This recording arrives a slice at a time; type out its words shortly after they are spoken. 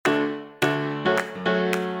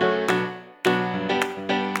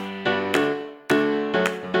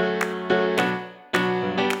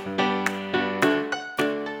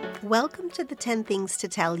Welcome to the 10 Things to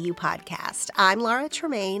Tell You podcast. I'm Laura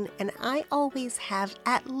Tremaine, and I always have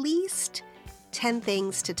at least 10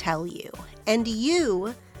 things to tell you. And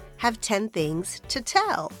you have 10 things to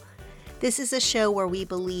tell. This is a show where we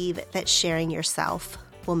believe that sharing yourself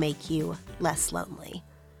will make you less lonely.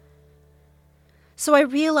 So I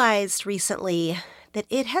realized recently that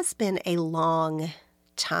it has been a long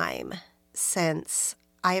time since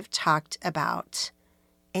I have talked about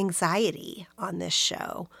anxiety on this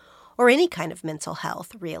show, or any kind of mental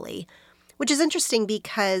health, really, which is interesting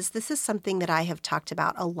because this is something that I have talked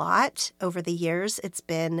about a lot over the years. It's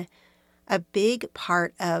been a big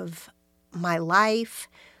part of my life,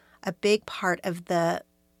 a big part of the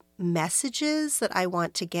messages that I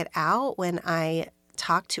want to get out when I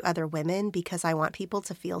talk to other women, because I want people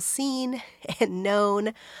to feel seen and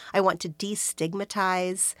known. I want to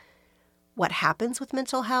destigmatize what happens with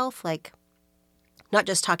mental health, like not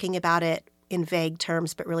just talking about it in vague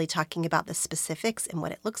terms, but really talking about the specifics and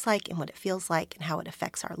what it looks like and what it feels like and how it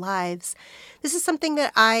affects our lives. This is something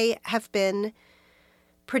that I have been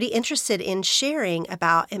pretty interested in sharing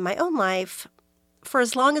about in my own life for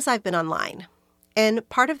as long as I've been online. And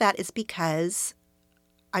part of that is because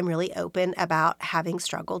I'm really open about having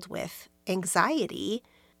struggled with anxiety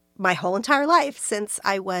my whole entire life since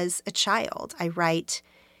I was a child. I write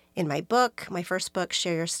in my book, my first book,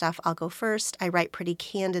 Share Your Stuff, I'll Go First. I write pretty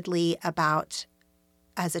candidly about,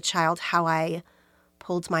 as a child, how I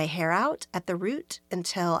pulled my hair out at the root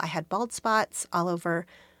until I had bald spots all over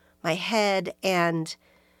my head. And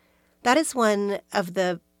that is one of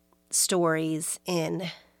the stories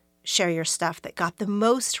in Share Your Stuff that got the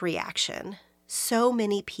most reaction. So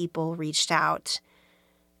many people reached out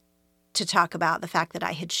to talk about the fact that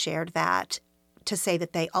I had shared that, to say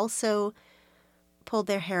that they also pulled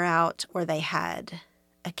their hair out, or they had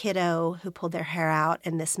a kiddo who pulled their hair out,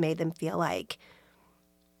 and this made them feel like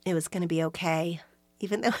it was going to be okay,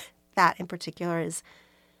 even though that in particular is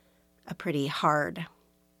a pretty hard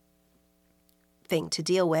thing to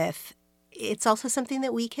deal with. It's also something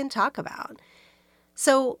that we can talk about.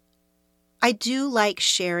 So I do like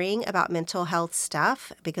sharing about mental health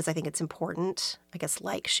stuff because I think it's important. I guess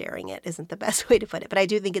like sharing it isn't the best way to put it, but I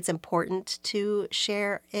do think it's important to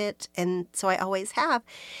share it. And so I always have.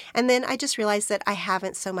 And then I just realized that I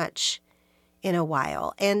haven't so much in a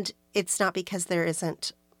while. And it's not because there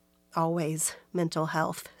isn't always mental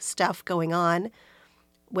health stuff going on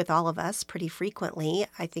with all of us pretty frequently.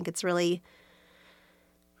 I think it's really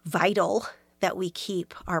vital that we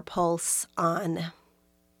keep our pulse on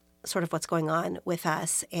sort of what's going on with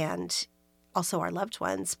us and also our loved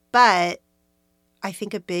ones. But I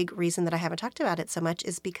think a big reason that I haven't talked about it so much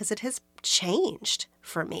is because it has changed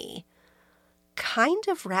for me kind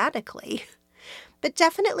of radically, but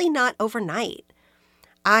definitely not overnight.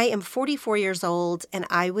 I am 44 years old, and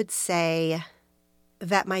I would say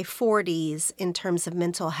that my 40s in terms of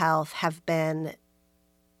mental health have been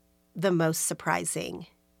the most surprising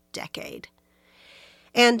decade.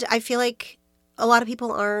 And I feel like a lot of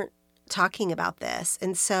people aren't talking about this.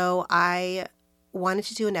 And so I wanted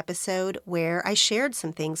to do an episode where I shared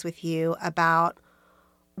some things with you about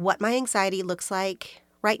what my anxiety looks like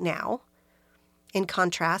right now in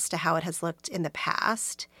contrast to how it has looked in the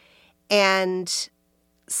past, and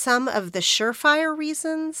some of the surefire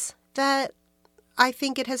reasons that I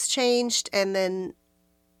think it has changed, and then,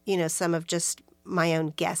 some of just my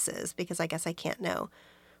own guesses, because I guess I can't know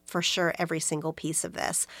for sure every single piece of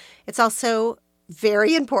this. It's also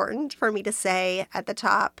very important for me to say at the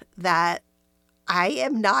top that I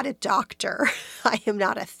am not a doctor. I am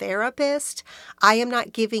not a therapist. I am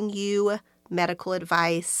not giving you medical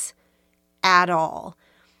advice at all.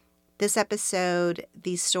 This episode,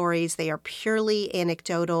 these stories, they are purely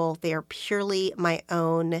anecdotal. They are purely my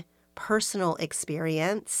own personal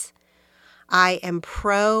experience. I am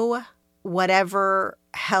pro whatever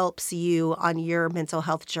helps you on your mental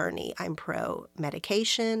health journey. I'm pro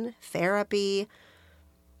medication, therapy,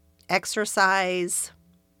 exercise,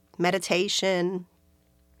 meditation.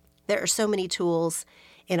 There are so many tools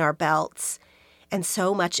in our belts and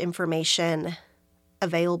so much information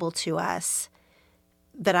available to us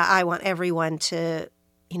that I want everyone to,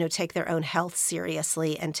 take their own health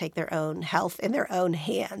seriously and take their own health in their own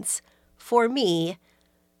hands. For me,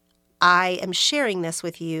 I am sharing this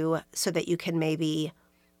with you so that you can maybe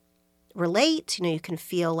relate, you can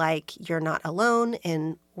feel like you're not alone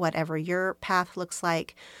in whatever your path looks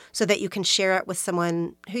like, so that you can share it with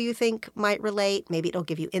someone who you think might relate. Maybe it'll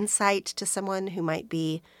give you insight to someone who might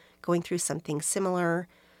be going through something similar.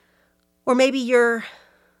 Or maybe you're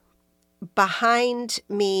behind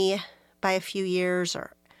me by a few years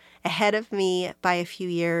or ahead of me by a few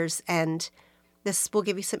years, and This will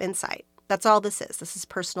give you some insight. That's all this is. This is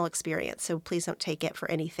personal experience, so please don't take it for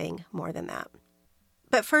anything more than that.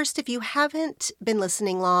 But first, if you haven't been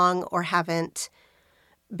listening long or haven't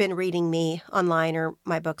been reading me online or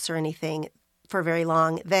my books or anything for very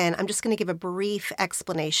long, then I'm just going to give a brief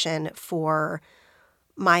explanation for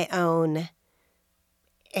my own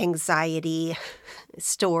anxiety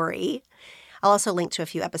story. I'll also link to a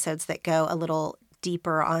few episodes that go a little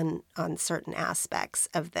deeper on certain aspects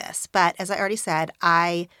of this. But as I already said,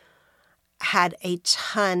 I had a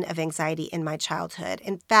ton of anxiety in my childhood.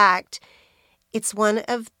 In fact, it's one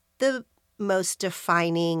of the most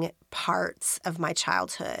defining parts of my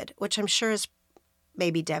childhood, which I'm sure is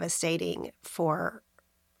maybe devastating for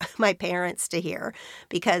my parents to hear,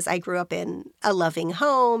 because I grew up in a loving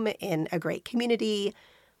home, in a great community,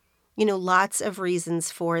 lots of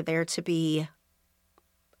reasons for there to be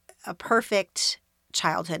a perfect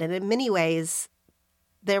childhood. And in many ways,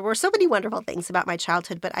 there were so many wonderful things about my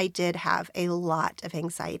childhood, but I did have a lot of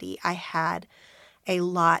anxiety. I had a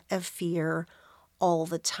lot of fear all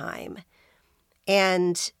the time.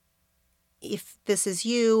 And if this is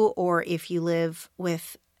you, or if you live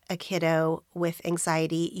with a kiddo with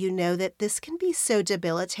anxiety, you know that this can be so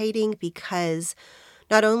debilitating, because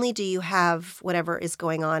not only do you have whatever is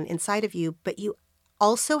going on inside of you, but you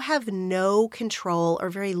also have no control or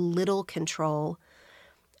very little control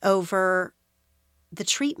over the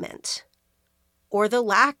treatment or the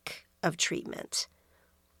lack of treatment,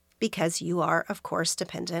 because you are, of course,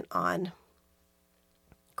 dependent on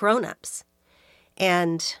grown-ups.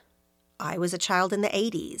 And I was a child in the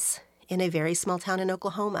 80s in a very small town in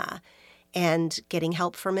Oklahoma, and getting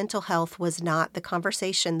help for mental health was not the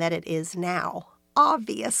conversation that it is now,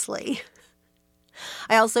 obviously.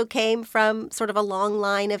 I also came from sort of a long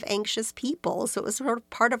line of anxious people, so it was sort of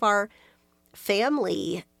part of our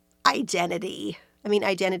family identity. I mean,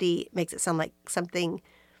 identity makes it sound like something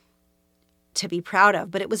to be proud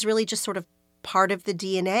of, but it was really just sort of part of the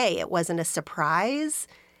DNA. It wasn't a surprise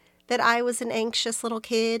that I was an anxious little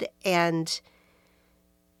kid, and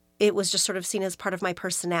it was just sort of seen as part of my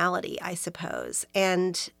personality, I suppose.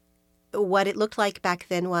 And what it looked like back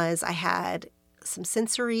then was I had some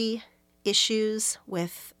sensory issues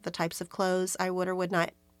with the types of clothes I would or would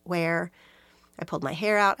not wear. I pulled my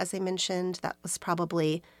hair out, as I mentioned. That was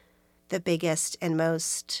probably the biggest and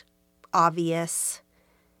most obvious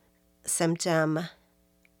symptom.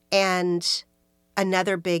 And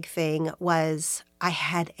another big thing was I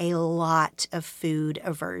had a lot of food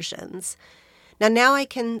aversions. Now I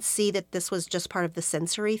can see that this was just part of the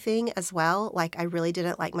sensory thing as well. Like, I really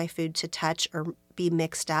didn't like my food to touch or be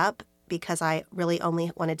mixed up, because I really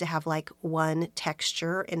only wanted to have like one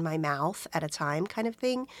texture in my mouth at a time, kind of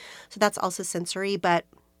thing. So that's also sensory, but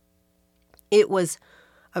it was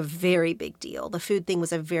a very big deal. The food thing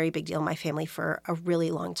was a very big deal in my family for a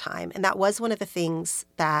really long time. And that was one of the things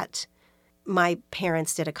that my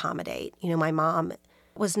parents did accommodate. My mom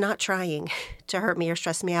was not trying to hurt me or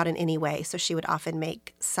stress me out in any way. So she would often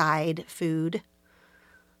make side food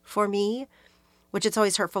for me, which it's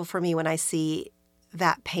always hurtful for me when I see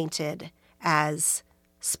that painted as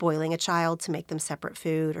spoiling a child to make them separate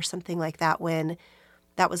food or something like that, when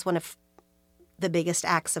that was one of the biggest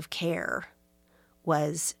acts of care.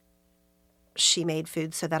 Was she made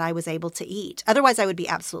food so that I was able to eat. Otherwise, I would be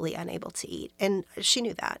absolutely unable to eat. And she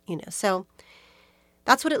knew that, So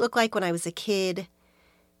that's what it looked like when I was a kid.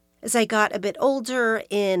 As I got a bit older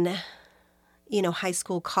in, high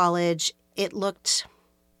school, college, it looked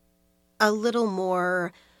a little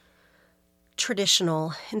more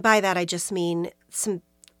traditional. And by that, I just mean some,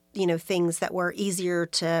 things that were easier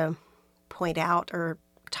to point out or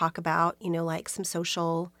talk about, like some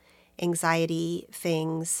social anxiety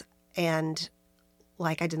things, and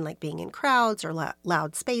like I didn't like being in crowds or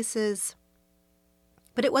loud spaces.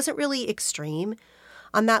 But it wasn't really extreme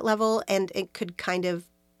on that level, and it could kind of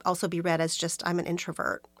also be read as just I'm an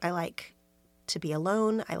introvert. I like to be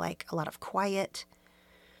alone. I like a lot of quiet.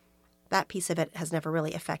 That piece of it has never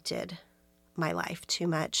really affected my life too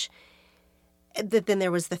much. Then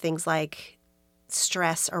there was the things like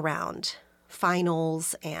stress around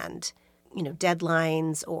finals and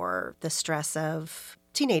deadlines, or the stress of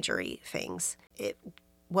teenager-y things. It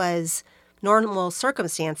was normal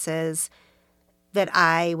circumstances that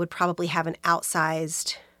I would probably have an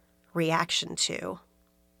outsized reaction to,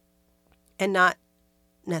 and not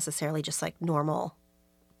necessarily just like normal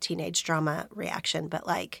teenage drama reaction, but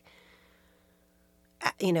like,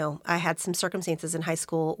 I had some circumstances in high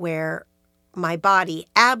school where my body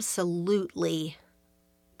absolutely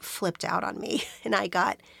flipped out on me, and I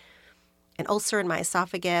got an ulcer in my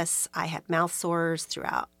esophagus. I had mouth sores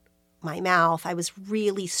throughout my mouth. I was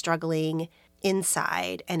really struggling.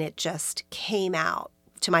 inside, and it just came out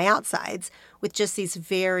to my outsides with just these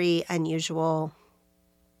very unusual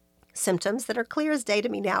symptoms that are clear as day to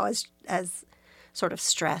me now as sort of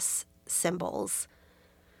stress symbols,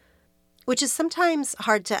 which is sometimes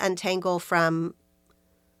hard to untangle from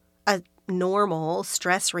a normal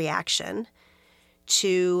stress reaction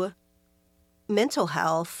to mental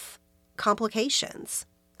health complications.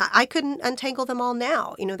 I couldn't untangle them all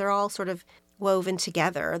now. They're all sort of woven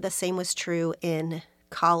together. The same was true in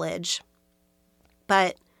college.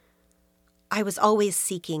 But I was always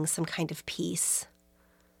seeking some kind of peace.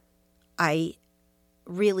 I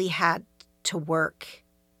really had to work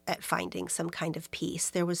at finding some kind of peace.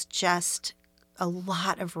 There was just a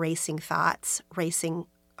lot of racing thoughts, racing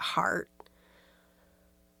heart,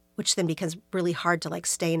 which then becomes really hard to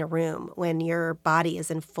stay in a room when your body is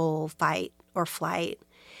in full fight or flight.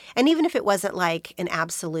 And even if it wasn't an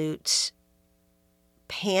absolute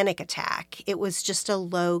panic attack, it was just a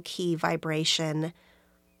low-key vibration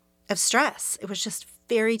of stress. It was just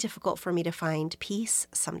very difficult for me to find peace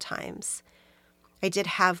sometimes. I did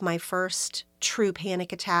have my first true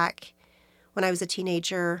panic attack when I was a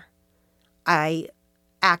teenager. I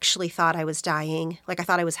actually thought I was dying. I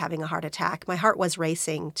thought I was having a heart attack. My heart was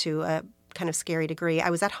racing to a kind of scary degree. I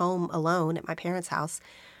was at home alone at my parents' house,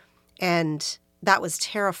 and that was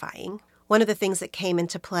terrifying. One of the things that came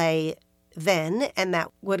into play then, and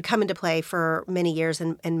that would come into play for many years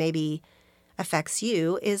and maybe affects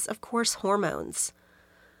you, is, of course, hormones.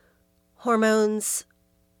 Hormones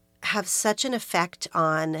have such an effect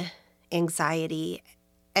on anxiety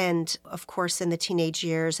and, of course, in the teenage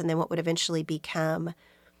years, and then what would eventually become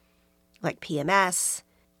PMS,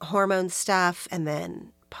 hormone stuff, and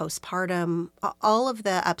then postpartum, all of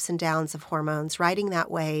the ups and downs of hormones, riding that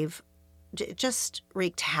wave just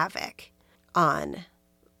wreaked havoc on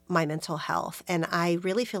my mental health. And I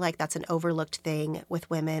really feel like that's an overlooked thing with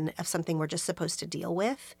women, of something we're just supposed to deal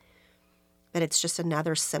with, that it's just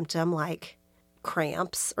another symptom like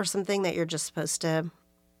cramps or something that you're just supposed to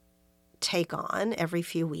take on every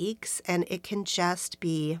few weeks. And it can just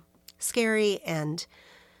be scary and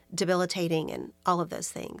debilitating and all of those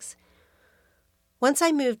things. Once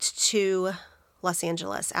I moved to Los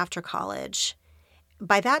Angeles after college,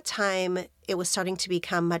 by that time, it was starting to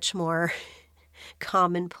become much more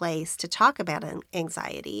commonplace to talk about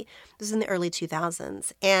anxiety. This is in the early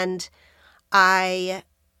 2000s. And I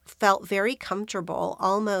felt very comfortable,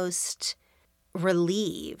 almost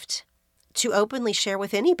relieved, to openly share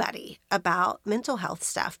with anybody about mental health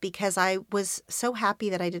stuff, because I was so happy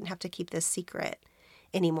that I didn't have to keep this secret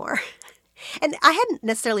anymore. And I hadn't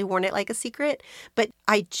necessarily worn it like a secret, but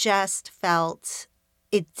I just felt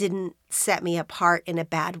it didn't set me apart in a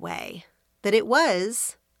bad way. That it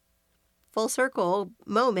was, full circle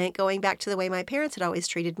moment, going back to the way my parents had always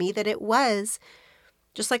treated me, that it was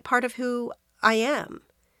just part of who I am.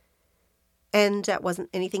 And that wasn't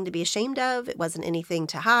anything to be ashamed of. It wasn't anything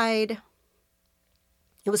to hide.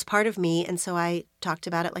 It was part of me. And so I talked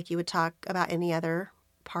about it like you would talk about any other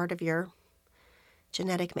part of your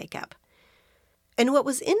genetic makeup. And what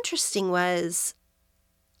was interesting was,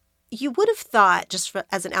 you would have thought, just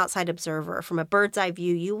as an outside observer, from a bird's eye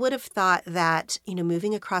view, you would have thought that,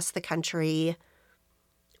 moving across the country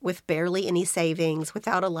with barely any savings,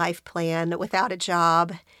 without a life plan, without a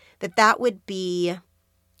job, that would be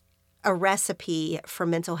a recipe for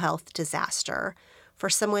mental health disaster for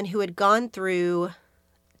someone who had gone through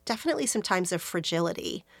definitely some times of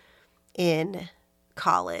fragility in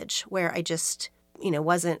college, where I just,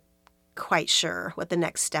 wasn't quite sure what the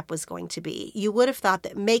next step was going to be. You would have thought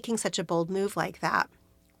that making such a bold move like that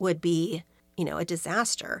would be, a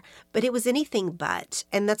disaster. But it was anything but.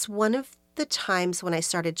 And that's one of the times when I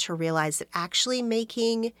started to realize that actually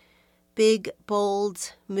making big,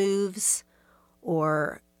 bold moves,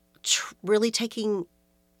 or really taking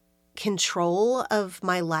control of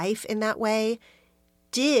my life in that way,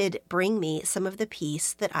 did bring me some of the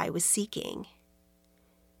peace that I was seeking.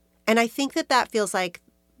 And I think that feels like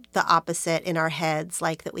the opposite in our heads,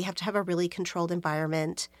 that we have to have a really controlled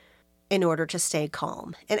environment in order to stay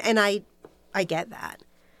calm. And I get that.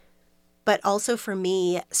 But also for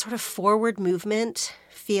me, sort of forward movement,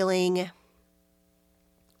 feeling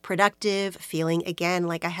productive, feeling, again,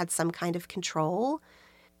 like I had some kind of control.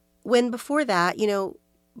 When before that,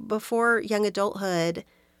 before young adulthood,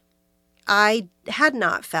 I had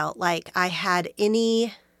not felt like I had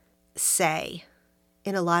any say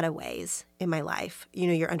in a lot of ways in my life.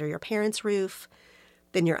 You're under your parents' roof,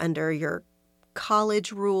 then you're under your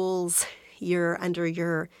college rules, you're under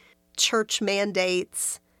your church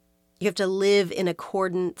mandates. You have to live in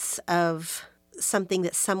accordance of something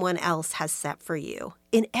that someone else has set for you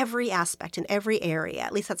in every aspect, in every area.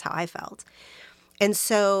 At least that's how I felt. And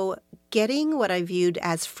so getting what I viewed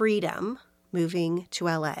as freedom, moving to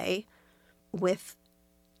LA with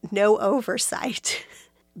no oversight,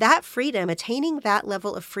 that freedom, attaining that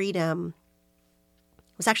level of freedom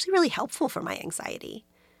was actually really helpful for my anxiety.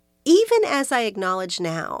 Even as I acknowledge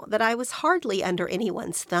now that I was hardly under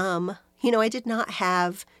anyone's thumb. I did not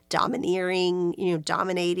have domineering,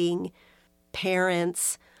 dominating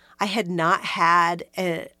parents. I had not had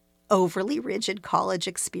an overly rigid college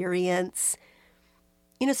experience.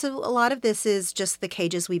 So a lot of this is just the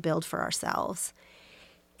cages we build for ourselves.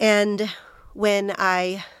 And when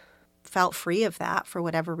I felt free of that for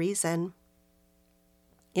whatever reason,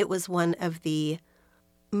 it was one of the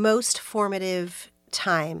most formative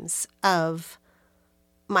times of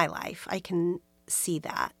my life. I can see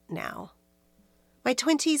that now. My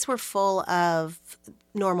 20s were full of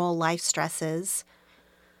normal life stresses,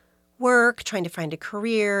 work, trying to find a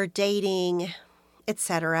career, dating,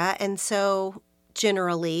 etc. And so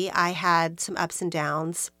generally I had some ups and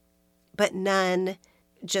downs, but none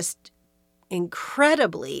just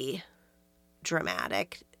incredibly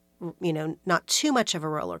dramatic, not too much of a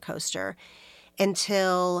roller coaster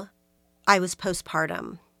until I was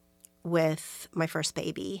postpartum with my first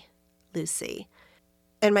baby, Lucy.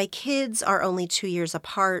 And my kids are only 2 years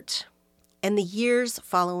apart, and the years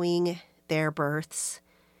following their births,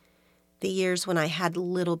 the years when I had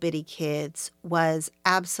little bitty kids, was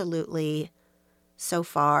absolutely, so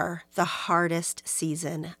far, the hardest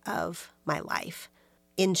season of my life.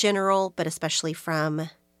 In general, but especially from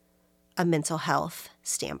a mental health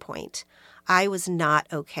standpoint. I was not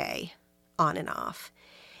okay on and off.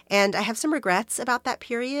 And I have some regrets about that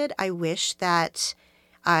period. I wish that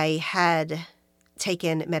I had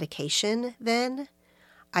taken medication then.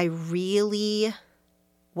 I really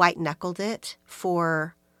white-knuckled it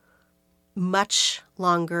for much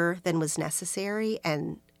longer than was necessary.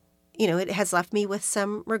 And, it has left me with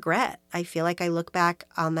some regret. I feel like I look back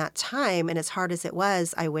on that time, and as hard as it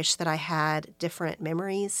was, I wish that I had different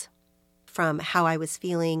memories from how I was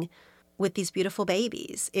feeling with these beautiful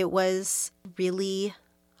babies. It was really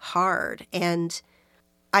hard, and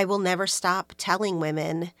I will never stop telling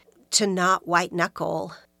women to not white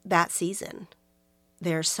knuckle that season.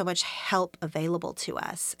 There's so much help available to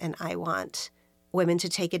us, and I want women to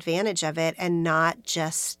take advantage of it and not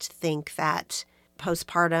just think that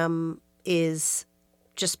postpartum is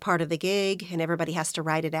just part of the gig and everybody has to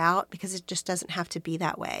ride it out, because it just doesn't have to be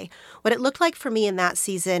that way. What it looked like for me in that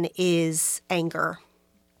season is anger.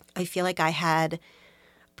 I feel like I had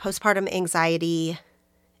postpartum anxiety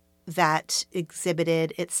that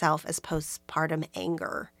exhibited itself as postpartum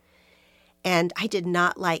anger. And I did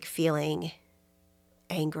not like feeling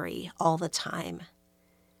angry all the time.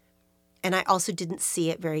 And I also didn't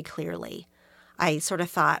see it very clearly. I sort of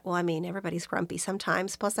thought, well, everybody's grumpy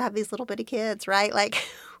sometimes. Plus I have these little bitty kids, right? Like,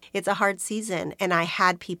 it's a hard season. And I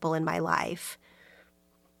had people in my life,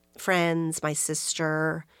 friends, my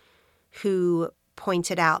sister, who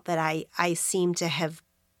pointed out that I seemed to have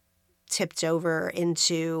tipped over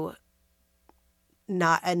into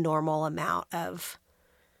not a normal amount of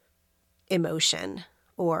emotion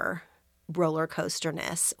or roller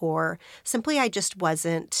coasterness, or simply I just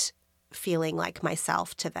wasn't feeling like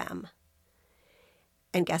myself to them.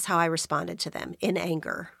 And guess how I responded to them? In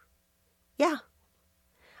anger. Yeah.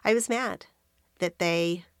 I was mad that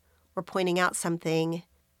they were pointing out something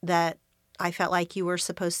that I felt like you were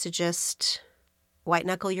supposed to just white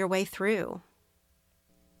knuckle your way through.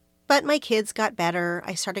 But my kids got better.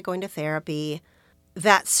 I started going to therapy.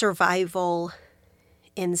 That survival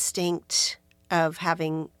instinct of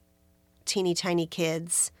having teeny tiny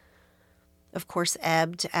kids, of course,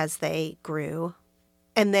 ebbed as they grew.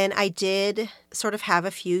 And then I did sort of have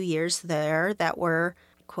a few years there that were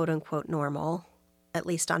quote unquote normal, at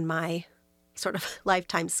least on my sort of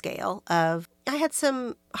lifetime scale of, I had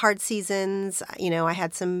some hard seasons, I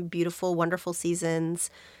had some beautiful, wonderful seasons.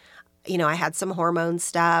 I had some hormone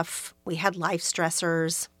stuff. We had life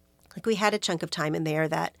stressors. Like, we had a chunk of time in there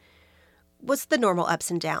that was the normal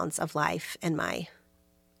ups and downs of life, and my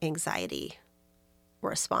anxiety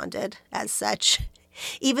responded as such.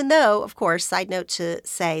 Even though, of course, side note to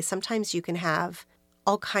say, sometimes you can have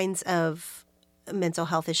all kinds of mental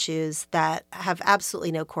health issues that have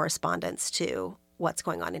absolutely no correspondence to what's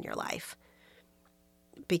going on in your life,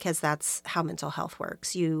 because that's how mental health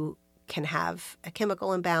works. You can have a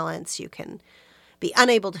chemical imbalance. You can be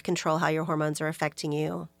unable to control how your hormones are affecting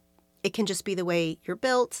you. It can just be the way you're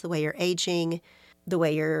built, the way you're aging, the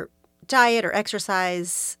way your diet or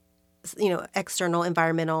exercise, external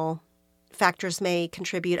environmental factors may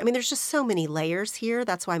contribute. I mean, there's just so many layers here.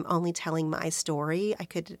 That's why I'm only telling my story. I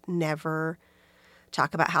could never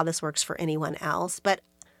talk about how this works for anyone else. But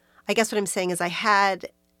I guess what I'm saying is I had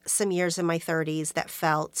some years in my 30s that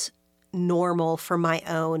felt normal for my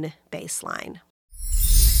own baseline.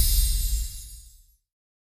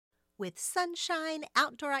 With sunshine,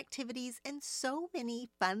 outdoor activities, and so many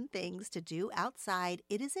fun things to do outside,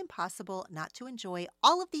 it is impossible not to enjoy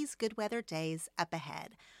all of these good weather days up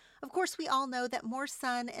ahead. Of course, we all know that more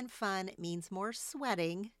sun and fun means more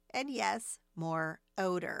sweating, and yes, more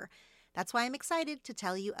odor. That's why I'm excited to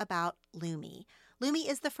tell you about Lume. Lume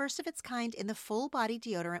is the first of its kind in the full-body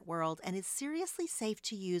deodorant world and is seriously safe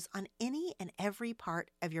to use on any and every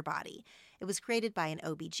part of your body. It was created by an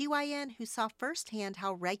OBGYN who saw firsthand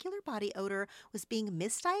how regular body odor was being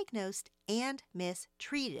misdiagnosed and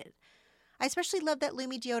mistreated. I especially love that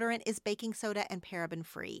Lume deodorant is baking soda and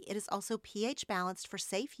paraben-free. It is also pH balanced for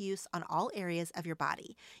safe use on all areas of your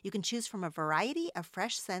body. You can choose from a variety of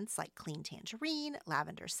fresh scents like clean tangerine,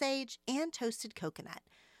 lavender sage, and toasted coconut.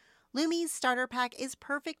 Lume's starter pack is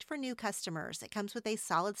perfect for new customers. It comes with a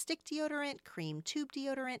solid stick deodorant, cream tube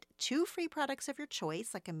deodorant, 2 free products of your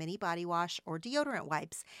choice like a mini body wash or deodorant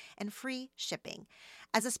wipes, and free shipping.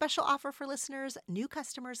 As a special offer for listeners, new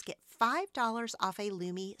customers get $5 off a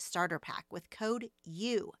Lume starter pack with code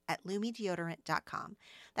U at LumeDeodorant.com.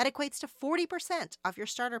 That equates to 40% off your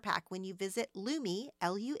starter pack when you visit Lume,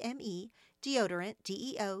 Lume, deodorant,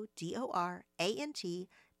 DEODORANT.com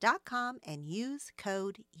and use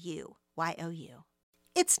code U, YOU.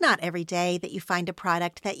 It's not every day that you find a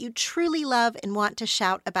product that you truly love and want to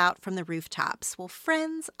shout about from the rooftops. Well,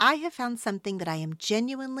 friends, I have found something that I am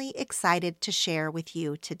genuinely excited to share with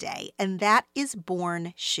you today, and that is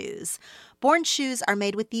Born shoes. Born shoes are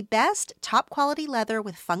made with the best top-quality leather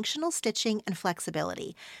with functional stitching and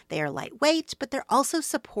flexibility. They are lightweight, but they're also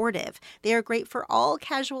supportive. They are great for all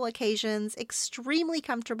casual occasions, extremely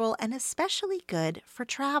comfortable, and especially good for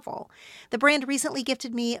travel. The brand recently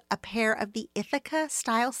gifted me a pair of the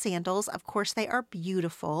Ithaca-style sandals. Of course, they are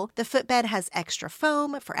beautiful. The footbed has extra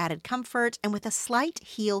foam for added comfort and with a slight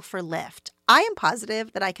heel for lift. I am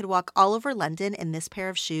positive that I could walk all over London in this pair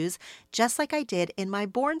of shoes, just like I did in my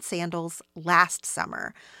Born sandals last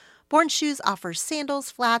summer. Born shoes offers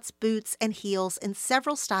sandals, flats, boots, and heels in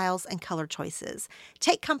several styles and color choices.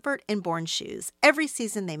 Take comfort in Born shoes. Every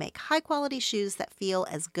season they make high-quality shoes that feel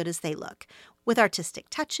as good as they look. With artistic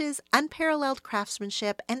touches, unparalleled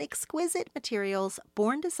craftsmanship, and exquisite materials,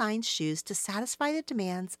 Born designs shoes to satisfy the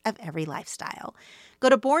demands of every lifestyle. Go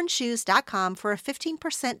to bornshoes.com for a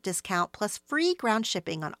 15% discount plus free ground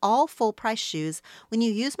shipping on all full-price shoes when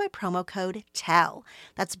you use my promo code TELL.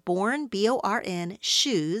 That's Born, B-O-R-N,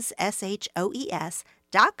 shoes, SHOES.com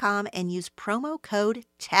and use promo code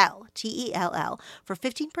TELL, T-E-L-L, for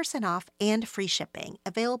 15% off and free shipping,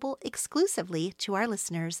 available exclusively to our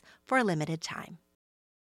listeners for a limited time.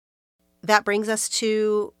 That brings us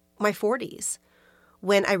to my 40s,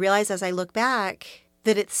 when I realized as I look back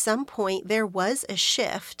that at some point there was a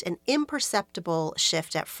shift, an imperceptible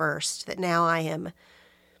shift at first, that now I am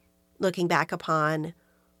looking back upon,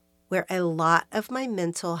 where a lot of my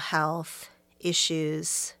mental health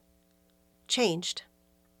issues changed.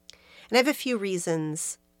 And I have a few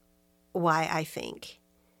reasons why I think.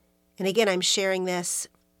 And again, I'm sharing this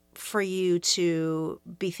for you to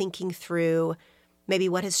be thinking through maybe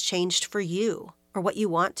what has changed for you or what you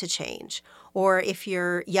want to change. Or if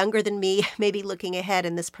you're younger than me, maybe looking ahead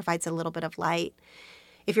and this provides a little bit of light.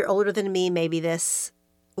 If you're older than me, maybe this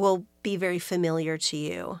will be very familiar to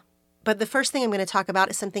you. But the first thing I'm going to talk about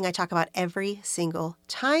is something I talk about every single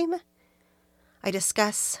time I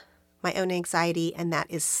discuss my own anxiety, and that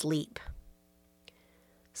is sleep.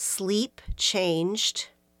 Sleep changed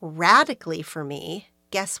radically for me.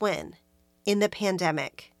 Guess when? In the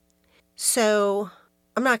pandemic. So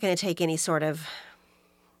I'm not going to take any sort of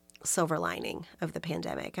silver lining of the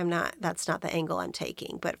pandemic. That's not the angle I'm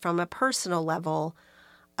taking. But from a personal level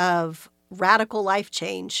of radical life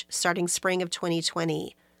change, starting spring of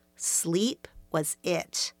 2020, sleep was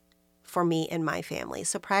it for me and my family.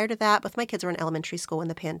 So prior to that, both my kids were in elementary school when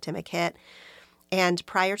the pandemic hit. And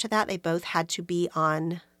prior to that, they both had to be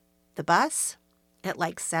on the bus at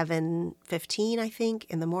like 7:15, I think,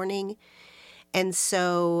 in the morning. And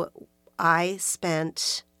so I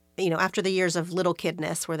spent, after the years of little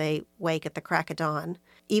kidness where they wake at the crack of dawn,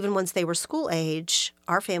 even once they were school age,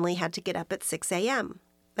 our family had to get up at 6 a.m.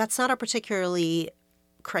 That's not a particularly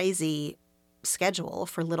crazy schedule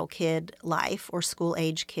for little kid life or school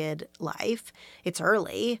age kid life. It's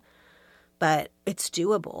early, but it's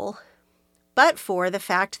doable. But for the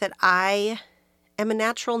fact that I am a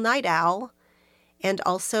natural night owl and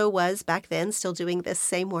also was back then still doing this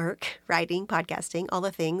same work, writing, podcasting, all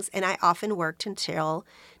the things. And I often worked until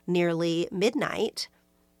nearly midnight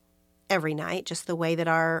every night, just the way that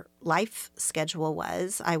our life schedule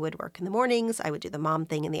was. I would work in the mornings, I would do the mom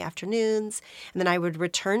thing in the afternoons, and then I would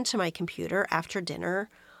return to my computer after dinner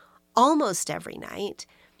almost every night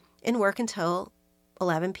and work until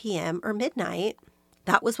 11 p.m. or midnight.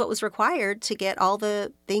 That was what was required to get all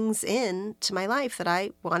the things in to my life that I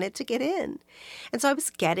wanted to get in. And so I was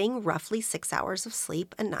getting roughly 6 hours of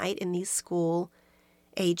sleep a night in these school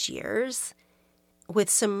age years, with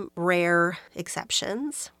some rare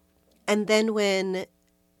exceptions. And then when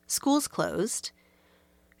schools closed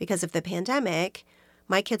because of the pandemic,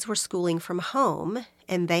 my kids were schooling from home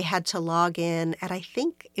and they had to log in at, I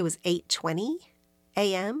think it was 8:20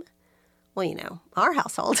 a.m. Well, you know, our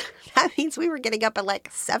household, that means we were getting up at like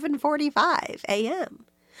 7:45 a.m.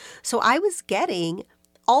 So I was getting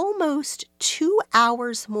almost 2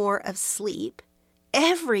 hours more of sleep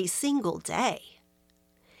every single day.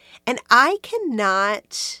 And I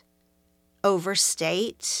cannot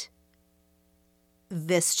overstate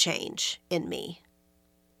this change in me.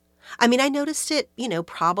 I mean, I noticed it,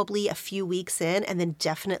 probably a few weeks in, and then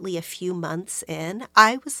definitely a few months in.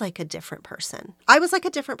 I was like a different person. I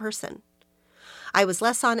was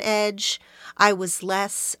less on edge. I was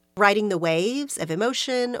less riding the waves of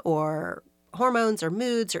emotion or hormones or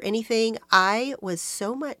moods or anything. I was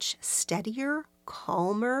so much steadier,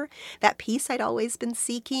 calmer. That peace I'd always been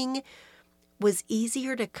seeking was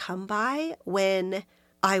easier to come by when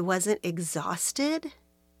I wasn't exhausted.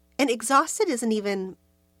 And exhausted isn't even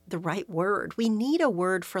the right word. We need a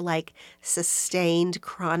word for like sustained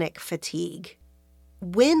chronic fatigue.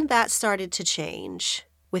 When that started to change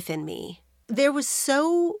within me, it was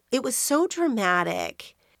so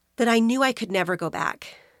dramatic that I knew I could never go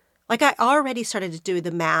back. Like I already started to do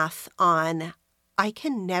the math on, I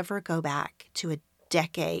can never go back to a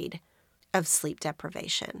decade of sleep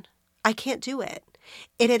deprivation. I can't do it.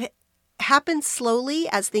 It had happened slowly,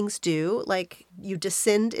 as things do, like you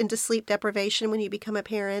descend into sleep deprivation when you become a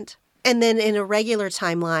parent. And then in a regular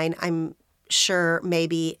timeline, I'm sure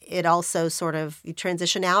maybe it also sort of, you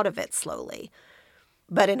transition out of it slowly.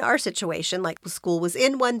 But in our situation, like school was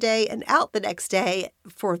in one day and out the next day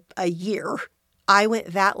for a year. I went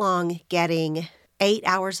that long getting 8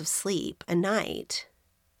 hours of sleep a night,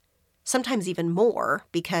 sometimes even more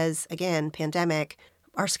because, again, pandemic,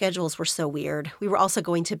 our schedules were so weird. We were also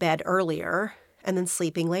going to bed earlier and then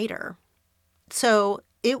sleeping later. So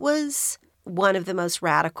it was one of the most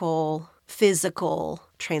radical physical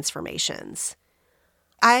transformations.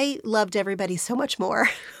 I loved everybody so much more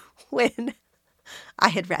when I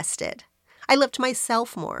had rested. I loved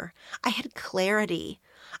myself more. I had clarity.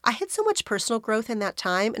 I had so much personal growth in that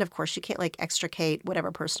time. And of course, you can't extricate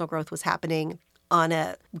whatever personal growth was happening on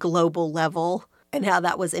a global level and how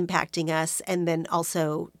that was impacting us. And then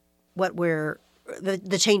also what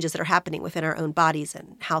the changes that are happening within our own bodies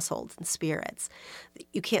and households and spirits.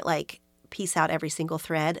 You can't piece out every single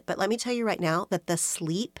thread. But let me tell you right now that the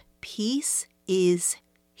sleep piece is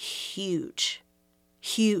huge,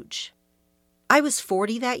 huge. I was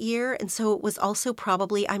 40 that year. And so it was also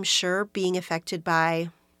probably, I'm sure, being affected by,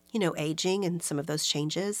 aging and some of those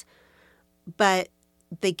changes. But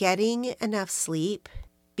the getting enough sleep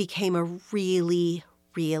became a really,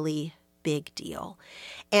 really big deal.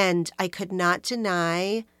 And I could not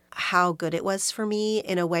deny how good it was for me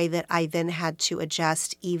in a way that I then had to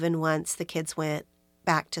adjust even once the kids went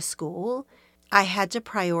back to school. I had to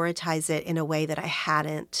prioritize it in a way that I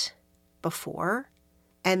hadn't before.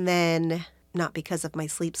 And then, not because of my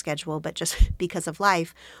sleep schedule, but just because of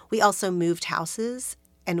life, we also moved houses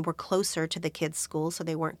and were closer to the kids' school, so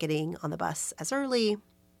they weren't getting on the bus as early.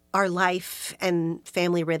 Our life and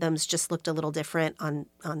family rhythms just looked a little different on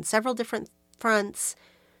several different fronts.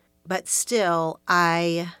 But still,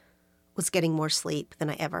 I was getting more sleep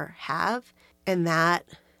than I ever have, and that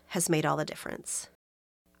has made all the difference.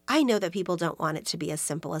 I know that people don't want it to be as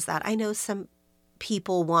simple as that. I know some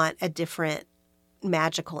people want a different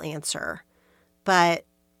magical answer. But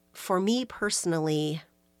for me personally,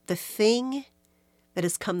 the thing that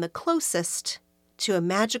has come the closest to a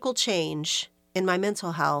magical change in my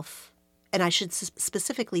mental health, and I should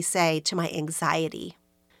specifically say to my anxiety,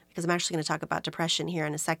 because I'm actually going to talk about depression here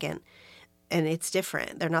in a second, and it's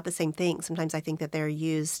different. They're not the same thing. Sometimes I think that they're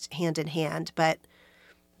used hand in hand, but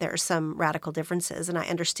there are some radical differences, and I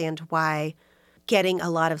understand why getting a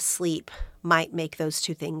lot of sleep might make those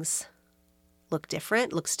two things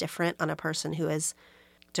looks different on a person who is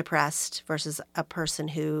depressed versus a person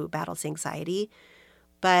who battles anxiety.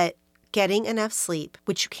 But getting enough sleep,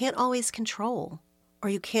 which you can't always control, or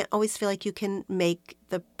you can't always feel like you can make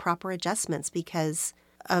the proper adjustments because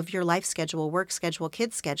of your life schedule, work schedule,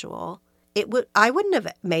 kids schedule. I wouldn't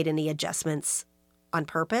have made any adjustments on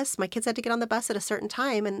purpose. My kids had to get on the bus at a certain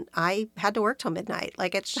time and I had to work till midnight.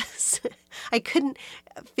 Like it's just, I couldn't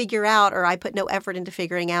figure out, or I put no effort into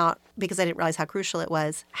figuring out because I didn't realize how crucial it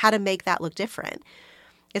was, how to make that look different.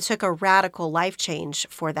 It took a radical life change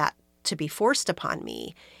for that to be forced upon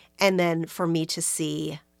me and then for me to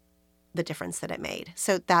see the difference that it made.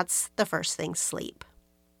 So that's the first thing, sleep.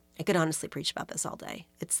 I could honestly preach about this all day.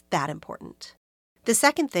 It's that important. The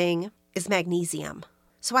second thing is magnesium.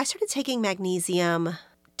 So I started taking magnesium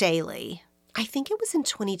daily. I think it was in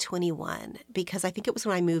 2021 because I think it was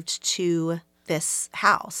when I moved to this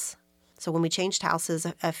house. So when we changed houses,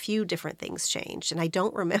 a few different things changed. And I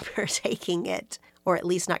don't remember taking it, or at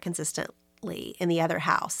least not consistently, in the other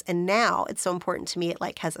house. And now it's so important to me. It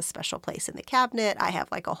like has a special place in the cabinet. I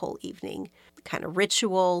have like a whole evening kind of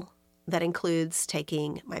ritual that includes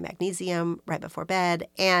taking my magnesium right before bed.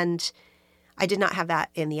 And I did not have that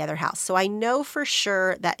in the other house. So I know for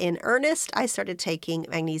sure that in earnest, I started taking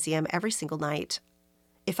magnesium every single night.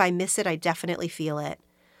 If I miss it, I definitely feel it.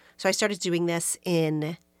 So I started doing this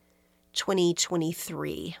in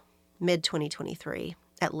 2023, mid-2023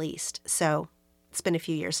 at least. So it's been a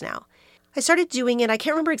few years now. I started doing it. I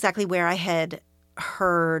can't remember exactly where I had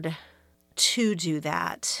heard to do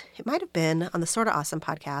that. It might have been on the Sorta Awesome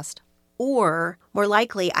podcast. Or more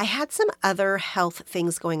likely, I had some other health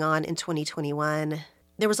things going on in 2021.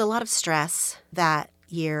 There was a lot of stress that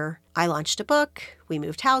year. I launched a book. We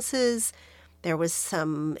moved houses. There was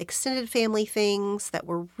some extended family things that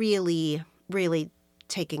were really, really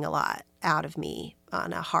taking a lot out of me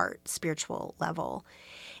on a heart, spiritual level.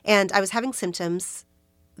 And I was having symptoms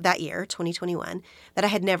that year, 2021, that I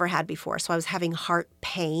had never had before. So I was having heart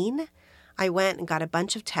pain. I went and got a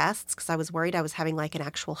bunch of tests because I was worried I was having like an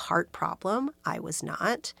actual heart problem. I was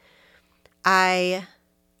not. I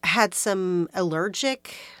had some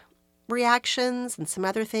allergic reactions and some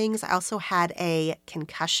other things. I also had a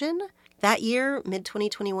concussion. That year,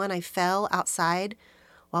 mid-2021, I fell outside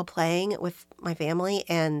while playing with my family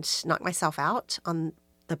and knocked myself out on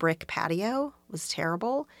the brick patio. It was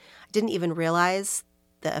terrible. I didn't even realize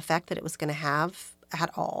the effect that it was going to have at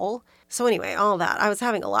all. So anyway, all that. I was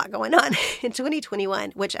having a lot going on in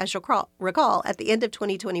 2021, which, as you'll recall, at the end of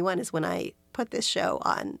 2021 is when I put this show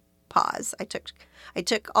on pause. I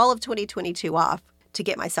took all of 2022 off to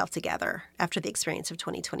get myself together after the experience of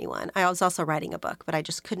 2021. I was also writing a book, but I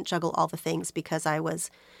just couldn't juggle all the things because I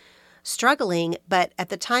was struggling. But at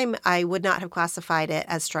the time, I would not have classified it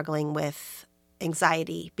as struggling with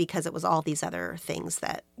anxiety because it was all these other things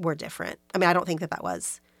that were different. I mean, I don't think that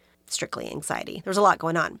was strictly anxiety. There was a lot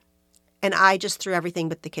going on. And I just threw everything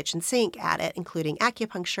but the kitchen sink at it, including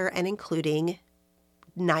acupuncture and including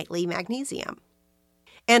nightly magnesium.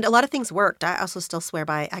 And a lot of things worked. I also still swear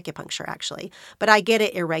by acupuncture, actually. But I get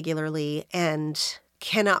it irregularly and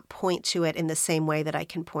cannot point to it in the same way that I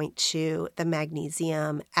can point to the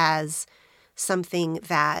magnesium as something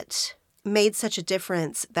that made such a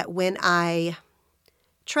difference that when I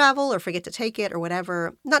travel or forget to take it or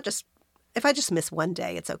whatever, not just if I just miss one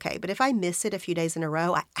day, it's okay. But if I miss it a few days in a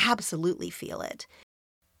row, I absolutely feel it.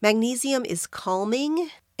 Magnesium is calming.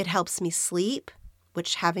 It helps me sleep,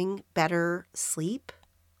 which having better sleep,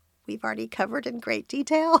 we've already covered in great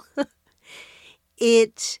detail.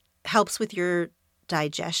 It helps with your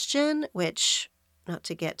digestion, which, not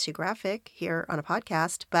to get too graphic here on a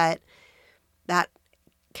podcast, but that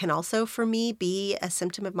can also, for me, be a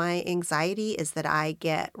symptom of my anxiety, is that I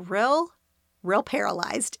get real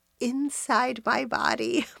paralyzed inside my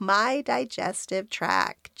body. My digestive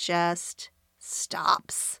tract just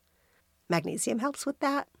stops. Magnesium helps with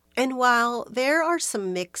that. And while there are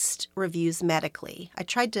some mixed reviews medically, I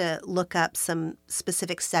tried to look up some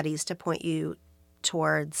specific studies to point you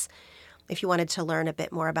towards if you wanted to learn a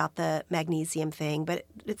bit more about the magnesium thing, but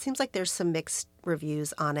it seems like there's some mixed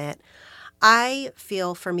reviews on it. I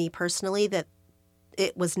feel, for me personally, that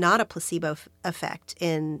it was not a placebo effect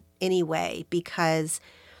in any way, because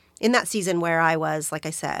in that season where I was, like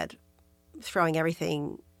I said, throwing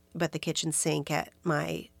everything but the kitchen sink at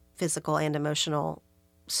my physical and emotional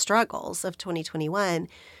struggles of 2021,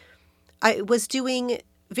 I was doing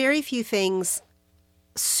very few things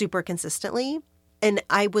super consistently, and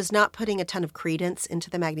I was not putting a ton of credence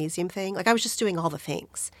into the magnesium thing. Like, I was just doing all the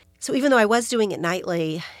things. So even though I was doing it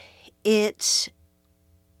nightly, it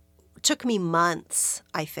took me months,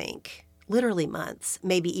 I think, literally months,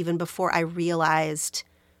 maybe even before I realized,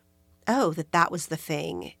 oh, that was the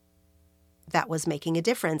thing that was making a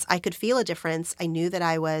difference. I could feel a difference. I knew that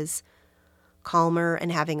I was calmer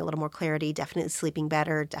and having a little more clarity, definitely sleeping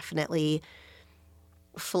better, definitely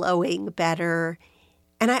flowing better.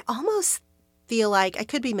 And I almost feel like, I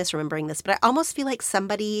could be misremembering this, but I almost feel like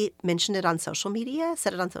somebody mentioned it on social media,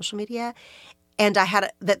 said it on social media, and I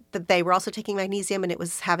had that they were also taking magnesium and it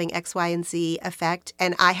was having X, Y, and Z effect.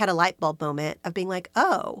 And I had a light bulb moment of being like,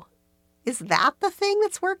 oh, is that the thing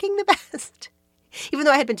that's working the best? Even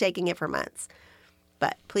though I had been taking it for months.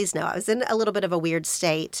 But please know, I was in a little bit of a weird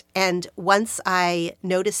state. And once I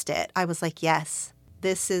noticed it, I was like, yes,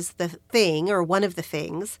 this is the thing, or one of the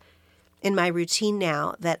things in my routine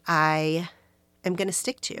now that I am going to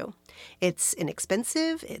stick to. It's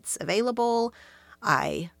inexpensive. It's available.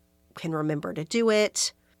 I can remember to do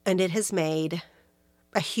it. And it has made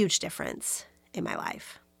a huge difference in my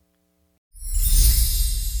life.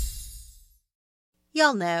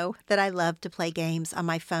 Y'all know that I love to play games on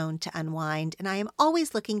my phone to unwind, and I am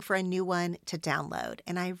always looking for a new one to download.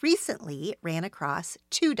 And I recently ran across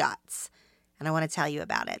Two Dots, and I want to tell you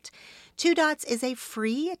about it. Two Dots is a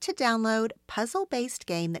free-to-download puzzle-based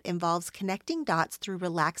game that involves connecting dots through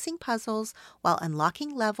relaxing puzzles while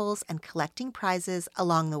unlocking levels and collecting prizes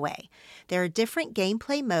along the way. There are different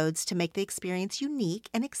gameplay modes to make the experience unique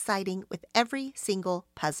and exciting with every single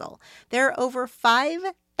puzzle. There are over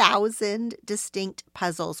 5,000 distinct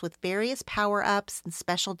puzzles with various power-ups and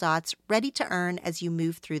special dots ready to earn as you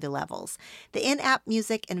move through the levels. The in-app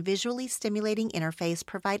music and visually stimulating interface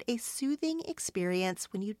provide a soothing experience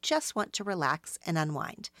when you just want to relax and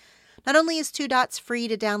unwind. Not only is Two Dots free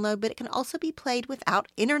to download, but it can also be played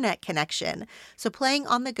without internet connection. So playing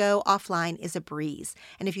on the go offline is a breeze.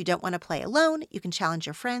 And if you don't want to play alone, you can challenge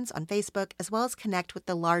your friends on Facebook as well as connect with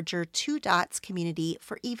the larger Two Dots community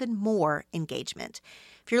for even more engagement.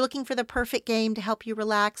 If you're looking for the perfect game to help you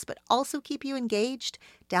relax but also keep you engaged,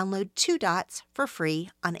 download Two Dots for free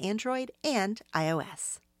on Android and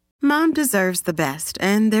iOS. Mom deserves the best,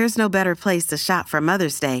 and there's no better place to shop for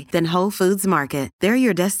Mother's Day than Whole Foods Market. They're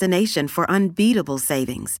your destination for unbeatable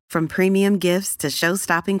savings, from premium gifts to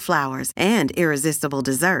show-stopping flowers and irresistible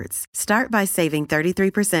desserts. Start by saving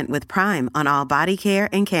 33% with Prime on all body care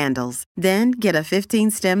and candles. Then get a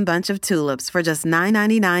 15-stem bunch of tulips for just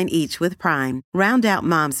 $9.99 each with Prime. Round out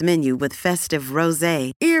Mom's menu with festive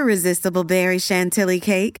rosé, irresistible berry chantilly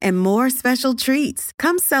cake, and more special treats.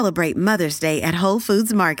 Come celebrate Mother's Day at Whole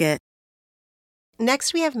Foods Market.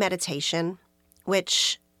 Next, we have meditation,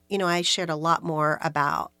 which, I shared a lot more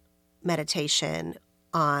about meditation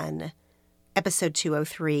on episode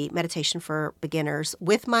 203, Meditation for Beginners,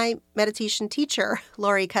 with my meditation teacher,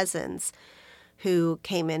 Lori Cousins, who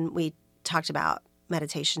came in. We talked about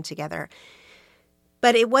meditation together.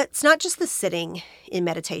 But it's not just the sitting in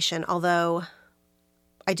meditation, although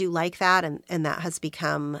I do like that, and that has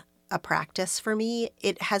become a practice for me.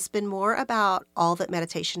 It has been more about all that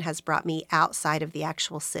meditation has brought me outside of the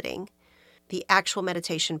actual sitting. The actual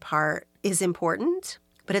meditation part is important,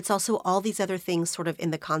 but it's also all these other things sort of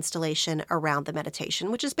in the constellation around the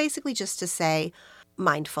meditation, which is basically just to say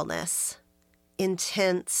mindfulness,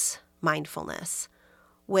 intense mindfulness,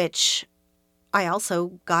 which I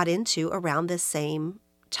also got into around this same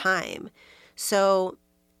time. So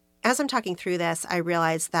as I'm talking through this, I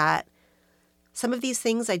realized that some of these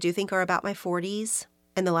things I do think are about my 40s,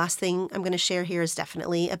 and the last thing I'm going to share here is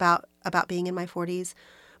definitely about being in my 40s,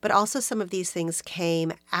 but also some of these things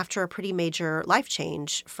came after a pretty major life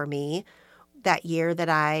change for me that year that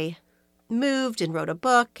I moved and wrote a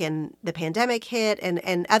book and the pandemic hit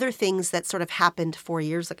and other things that sort of happened 4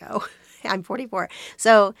 years ago. I'm 44.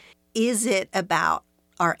 So is it about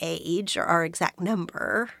our age or our exact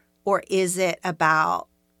number, or is it about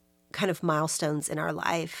kind of milestones in our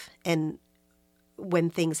life and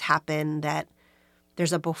when things happen that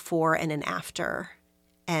there's a before and an after,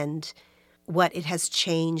 and what it has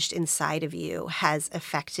changed inside of you has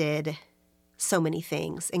affected so many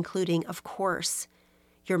things, including, of course,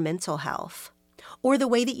 your mental health or the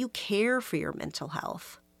way that you care for your mental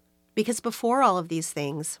health. Because before all of these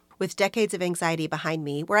things, with decades of anxiety behind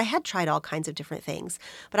me, where I had tried all kinds of different things,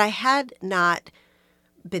 but I had not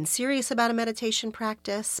been serious about a meditation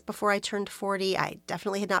practice before I turned 40. I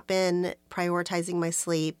definitely had not been prioritizing my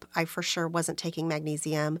sleep. I for sure wasn't taking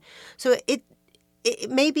magnesium. So it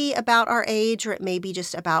may be about our age, or it may be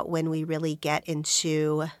just about when we really get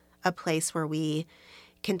into a place where we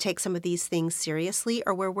can take some of these things seriously,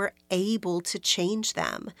 or where we're able to change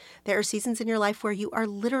them. There are seasons in your life where you are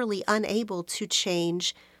literally unable to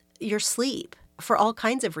change your sleep for all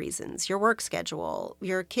kinds of reasons, your work schedule,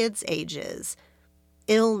 your kids' ages,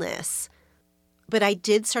 illness. But I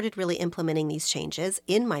started really implementing these changes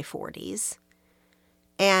in my 40s.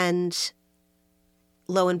 And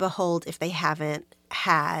lo and behold, if they haven't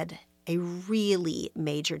had a really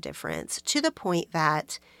major difference, to the point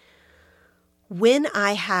that when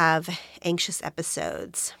I have anxious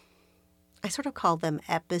episodes, I sort of call them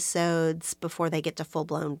episodes before they get to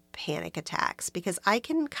full-blown panic attacks, because I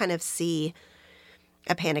can kind of see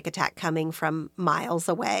a panic attack coming from miles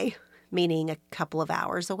away, meaning a couple of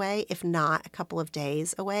hours away, if not a couple of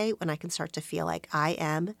days away, when I can start to feel like I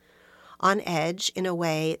am on edge in a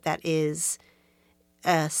way that is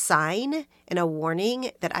a sign and a warning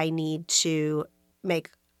that I need to make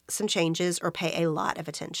some changes or pay a lot of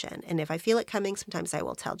attention. And if I feel it coming, sometimes I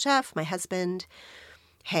will tell Jeff, my husband,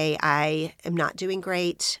 hey, I am not doing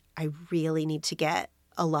great. I really need to get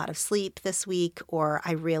a lot of sleep this week, or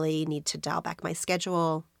I really need to dial back my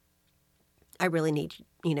schedule. I really need,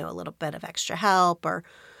 a little bit of extra help, or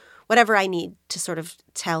whatever I need to sort of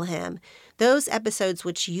tell him. Those episodes,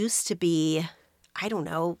 which used to be,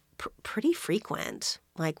 pretty frequent,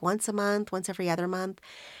 like once a month, once every other month,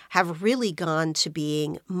 have really gone to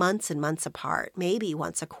being months and months apart, maybe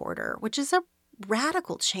once a quarter, which is a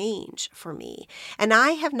radical change for me. And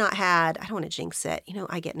I have not had, I don't want to jinx it,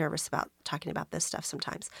 I get nervous about talking about this stuff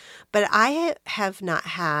sometimes, but I have not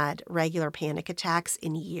had regular panic attacks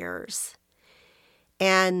in years.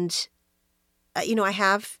 And, I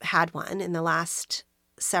have had one in the last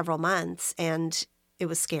several months, and it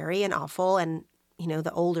was scary and awful. And,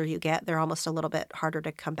 the older you get, they're almost a little bit harder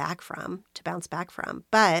to bounce back from.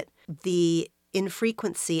 But the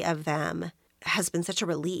infrequency of them has been such a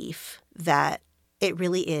relief that it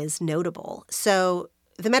really is notable. So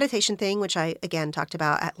the meditation thing, which I, again, talked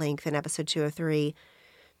about at length in episode 203,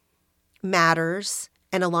 matters.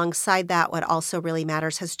 And alongside that, what also really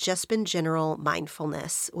matters has just been general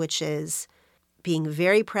mindfulness, which is being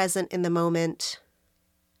very present in the moment,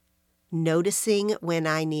 noticing when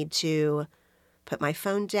I need to put my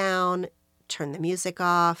phone down, turn the music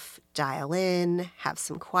off, dial in, have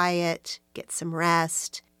some quiet, get some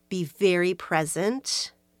rest, be very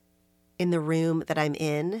present in the room that I'm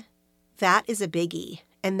in. That is a biggie.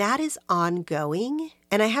 And that is ongoing.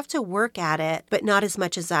 And I have to work at it, but not as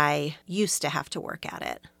much as I used to have to work at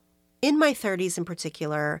it. In my 30s in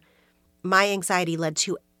particular, my anxiety led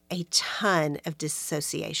to a ton of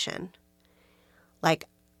dissociation. Like,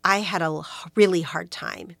 I had a really hard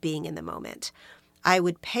time being in the moment. I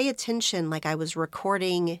would pay attention like I was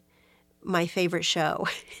recording my favorite show.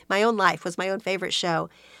 My own life was my own favorite show,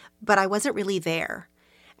 but I wasn't really there.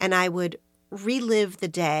 And I would relive the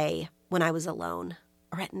day when I was alone,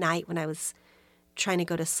 or at night when I was trying to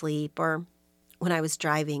go to sleep, or when I was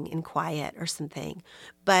driving in quiet or something.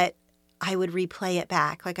 But I would replay it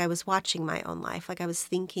back like I was watching my own life, like I was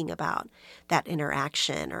thinking about that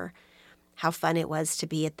interaction, or how fun it was to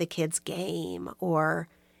be at the kids' game, or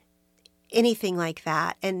anything like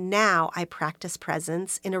that. And now I practice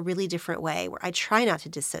presence in a really different way, where I try not to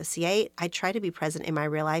dissociate. I try to be present in my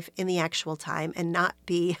real life in the actual time and not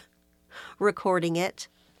be recording it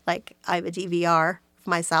like I'm a DVR of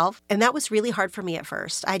myself. And that was really hard for me at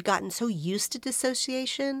first. I'd gotten so used to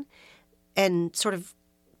dissociation and sort of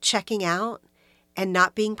checking out and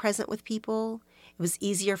not being present with people. It was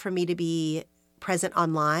easier for me to be present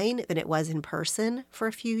online than it was in person for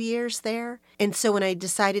a few years there. And so when I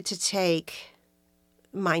decided to take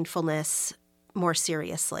mindfulness more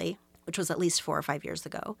seriously, which was at least 4 or 5 years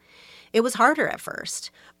ago, it was harder at first.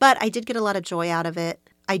 But I did get a lot of joy out of it.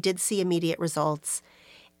 I did see immediate results.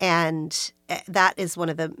 And that is one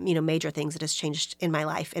of the major things that has changed in my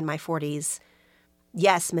life in my 40s.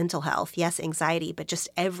 Yes, mental health. Yes, anxiety, but just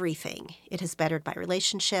everything. It has bettered my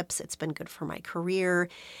relationships. It's been good for my career.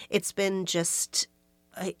 It's been just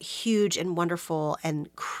a huge and wonderful and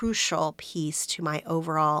crucial piece to my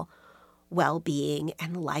overall well-being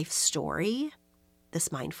and life story, this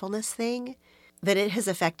mindfulness thing, that it has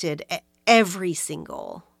affected every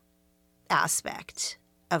single aspect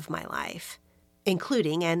of my life,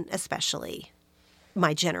 including and especially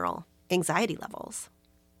my general anxiety levels.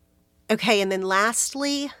 Okay, and then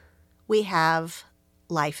lastly, we have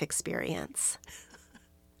life experience.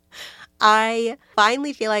 I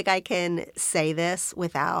finally feel like I can say this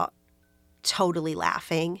without totally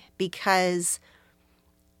laughing, because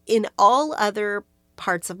in all other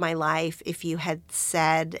parts of my life, if you had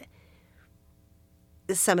said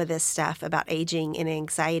some of this stuff about aging and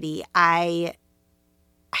anxiety, I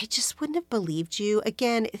just wouldn't have believed you.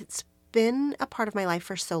 Again, it's been a part of my life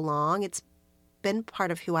for so long. It's been part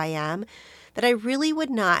of who I am, that I really would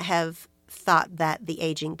not have thought that the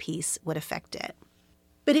aging piece would affect it.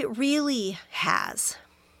 But it really has.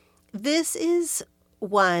 This is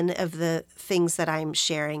one of the things that I'm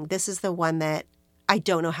sharing. This is the one that I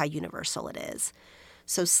don't know how universal it is.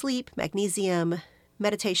 So sleep, magnesium,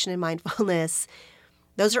 meditation and mindfulness,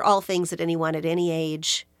 Those are all things that anyone at any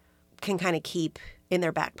age can kind of keep in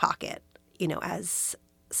their back pocket, as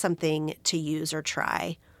something to use or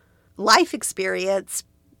try. Life experience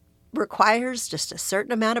requires just a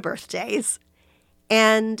certain amount of birthdays.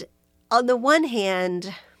 And on the one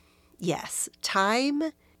hand, yes,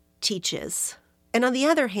 time teaches. And on the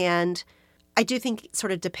other hand, I do think it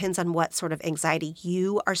sort of depends on what sort of anxiety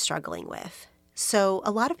you are struggling with. So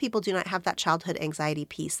a lot of people do not have that childhood anxiety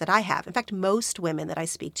piece that I have. In fact, most women that I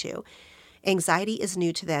speak to, anxiety is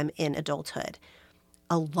new to them in adulthood.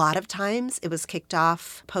 A lot of times it was kicked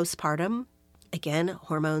off postpartum. Again,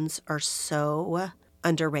 hormones are so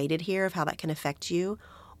underrated here of how that can affect you.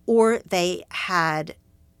 Or they had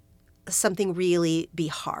something really be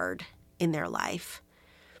hard in their life.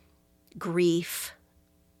 Grief,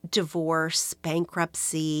 divorce,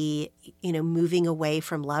 bankruptcy, moving away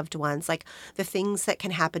from loved ones, like the things that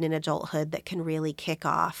can happen in adulthood that can really kick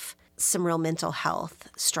off some real mental health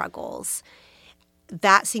struggles.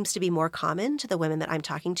 That seems to be more common to the women that I'm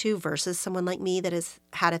talking to versus someone like me that has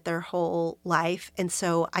had it their whole life. And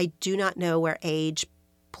so I do not know where age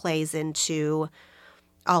plays into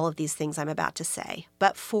all of these things I'm about to say.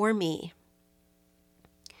 But for me,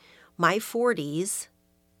 my 40s,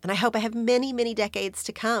 and I hope I have many, many decades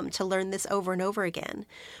to come to learn this over and over again.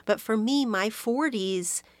 But for me, my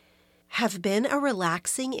 40s have been a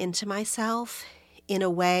relaxing into myself in a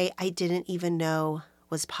way I didn't even know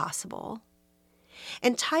was possible.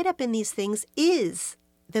 And tied up in these things is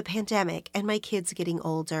the pandemic and my kids getting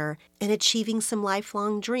older and achieving some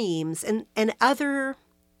lifelong dreams and other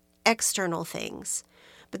external things.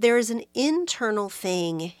 But there is an internal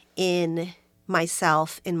thing in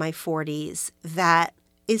myself in my 40s that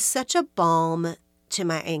is such a balm to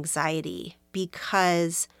my anxiety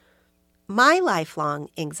because my lifelong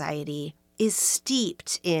anxiety is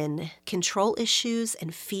steeped in control issues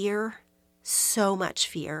and fear, so much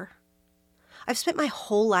fear. I've spent my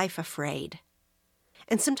whole life afraid.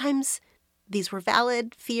 And sometimes these were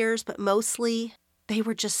valid fears, but mostly they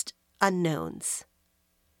were just unknowns.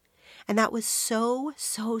 And that was so,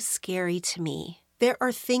 so scary to me. There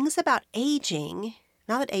are things about aging,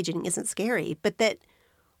 not that aging isn't scary, but that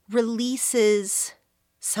releases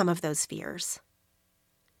some of those fears.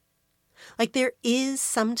 Like there is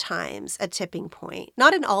sometimes a tipping point,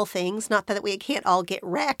 not in all things, not that we can't all get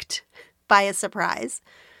wrecked by a surprise,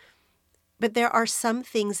 but there are some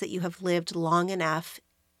things that you have lived long enough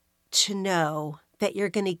to know that you're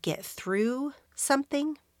going to get through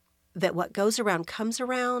something, that what goes around comes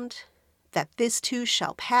around, that this too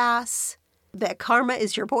shall pass, that karma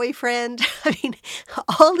is your boyfriend. I mean,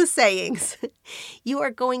 all the sayings. You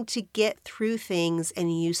are going to get through things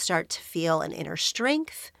and you start to feel an inner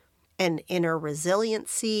strength, an inner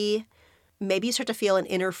resiliency. Maybe you start to feel an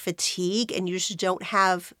inner fatigue and you just don't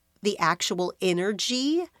have the actual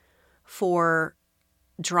energy for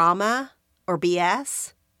drama or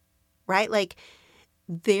BS, right? Like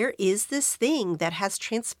there is this thing that has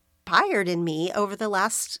transpired in me over the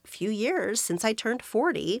last few years since I turned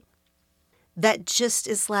 40 that just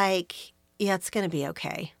is like, yeah, it's going to be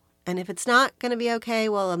okay. And if it's not going to be okay,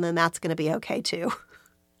 well, then that's going to be okay too.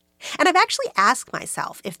 And I've actually asked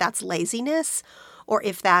myself if that's laziness or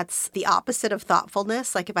if that's the opposite of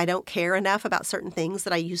thoughtfulness, like if I don't care enough about certain things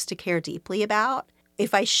that I used to care deeply about,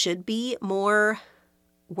 if I should be more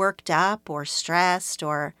worked up or stressed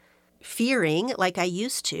or fearing like I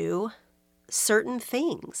used to certain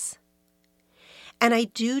things. And I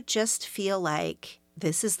do just feel like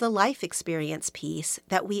this is the life experience piece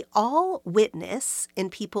that we all witness in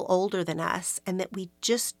people older than us and that we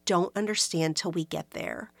just don't understand till we get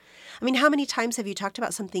there. I mean, how many times have you talked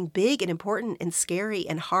about something big and important and scary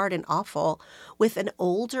and hard and awful with an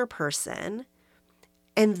older person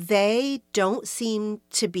and they don't seem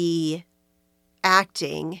to be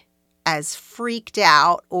acting as freaked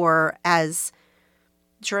out or as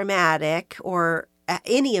dramatic or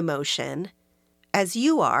any emotion as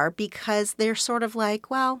you are because they're sort of like,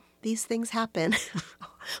 well, these things happen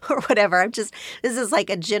or whatever. This is like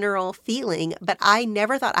a general feeling, but I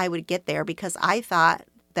never thought I would get there because I thought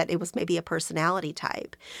that it was maybe a personality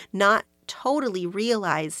type, not totally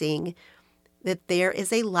realizing that there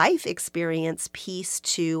is a life experience piece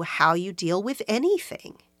to how you deal with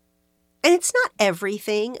anything. And it's not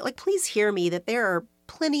everything. Like, please hear me that there are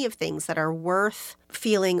plenty of things that are worth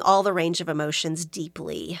feeling all the range of emotions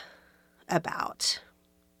deeply about.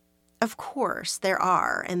 Of course, there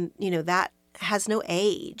are. And, that has no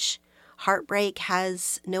age. Heartbreak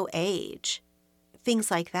has no age.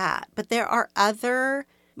 Things like that. But there are other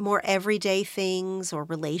more everyday things or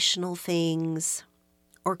relational things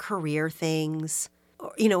or career things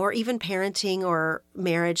or even parenting or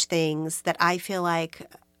marriage things that I feel like,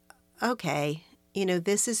 okay,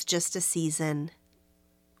 this is just a season,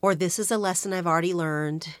 or this is a lesson I've already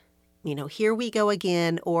learned. Here we go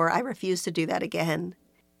again, or I refuse to do that again.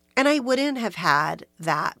 And I wouldn't have had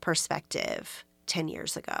that perspective 10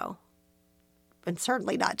 years ago, and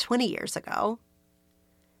certainly not 20 years ago.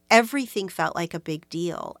 Everything felt like a big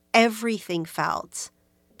deal. Everything felt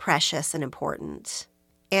precious and important.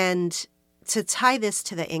 And to tie this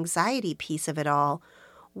to the anxiety piece of it all,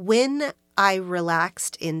 when I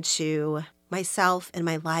relaxed into myself and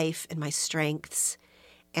my life and my strengths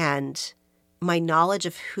and my knowledge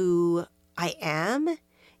of who I am,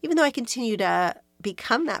 even though I continue to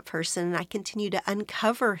become that person and I continue to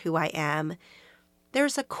uncover who I am,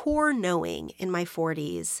 there's a core knowing in my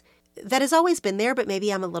 40s that has always been there, but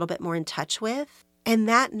maybe I'm a little bit more in touch with. And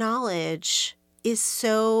that knowledge is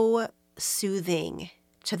so soothing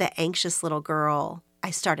to the anxious little girl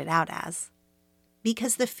I started out as.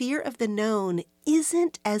 Because the fear of the known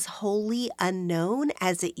isn't as wholly unknown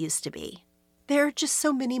as it used to be. There are just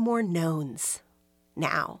so many more knowns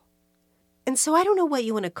now. And so I don't know what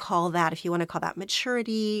you want to call that, if you want to call that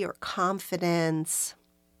maturity or confidence.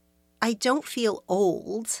 I don't feel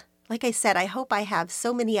old. Like I said, I hope I have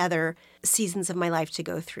so many other seasons of my life to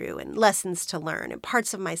go through and lessons to learn and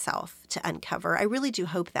parts of myself to uncover. I really do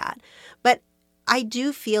hope that. But I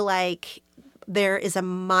do feel like there is a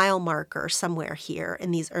mile marker somewhere here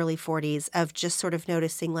in these early 40s of just sort of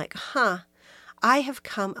noticing like, I have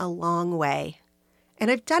come a long way and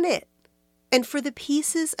I've done it. And for the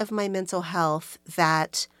pieces of my mental health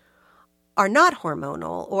that are not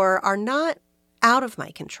hormonal or are not out of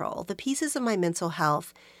my control, the pieces of my mental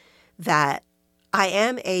health that I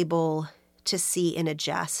am able to see and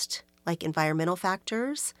adjust, like environmental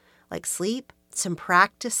factors, like sleep, some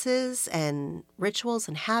practices and rituals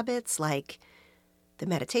and habits like the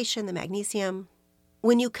meditation, the magnesium.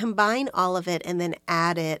 When you combine all of it and then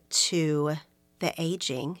add it to the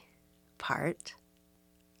aging part,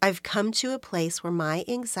 I've come to a place where my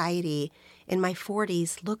anxiety in my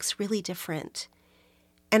 40s looks really different.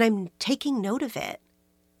 And I'm taking note of it.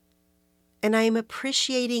 And I am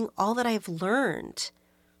appreciating all that I've learned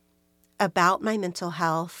about my mental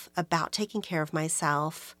health, about taking care of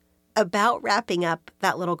myself, about wrapping up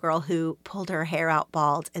that little girl who pulled her hair out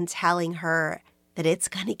bald and telling her that it's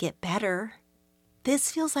going to get better.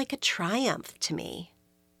 This feels like a triumph to me.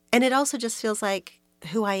 And it also just feels like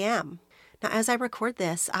who I am. Now, as I record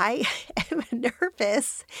this, I am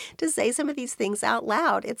nervous to say some of these things out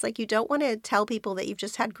loud. It's like you don't want to tell people that you've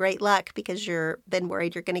just had great luck because you're then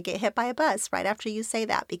worried you're going to get hit by a bus right after you say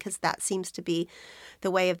that, because that seems to be the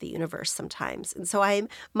way of the universe sometimes. And so I'm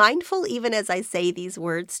mindful, even as I say these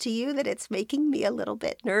words to you, that it's making me a little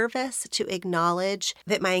bit nervous to acknowledge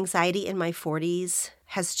that my anxiety in my 40s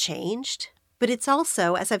has changed. But it's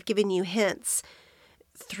also, as I've given you hints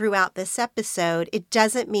throughout this episode, it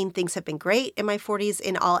doesn't mean things have been great in my 40s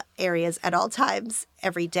in all areas at all times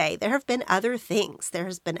every day. There have been other things. There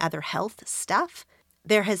has been other health stuff.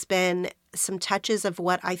 There has been some touches of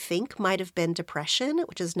what I think might have been depression,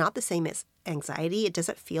 which is not the same as anxiety. It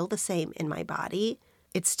doesn't feel the same in my body.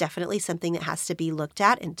 It's definitely something that has to be looked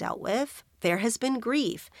at and dealt with. There has been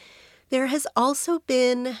grief. There has also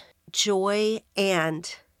been joy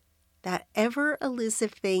and that ever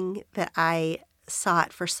elusive thing that I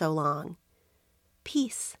sought for so long.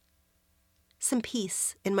 Peace. Some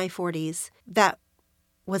peace in my 40s that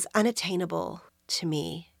was unattainable to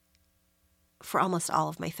me for almost all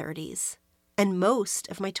of my 30s and most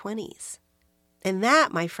of my 20s. And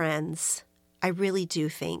that, my friends, I really do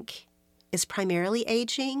think is primarily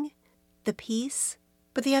aging, the peace,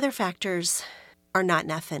 but the other factors are not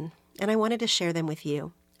nothing. And I wanted to share them with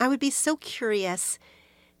you. I would be so curious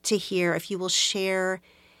to hear if you will share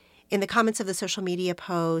in the comments of the social media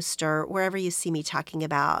post or wherever you see me talking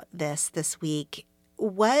about this week,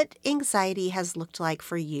 what anxiety has looked like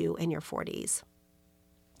for you in your 40s,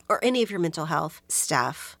 or any of your mental health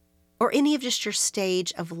stuff, or any of just your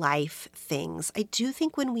stage of life things. I do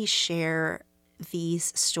think when we share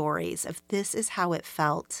these stories of this is how it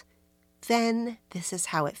felt then, this is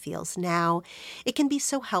how it feels now, it can be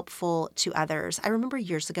so helpful to others. I remember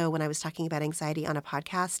years ago when I was talking about anxiety on a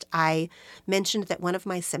podcast, I mentioned that one of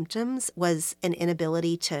my symptoms was an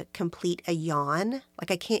inability to complete a yawn.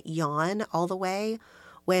 Like I can't yawn all the way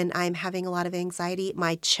when I'm having a lot of anxiety.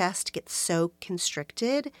 My chest gets so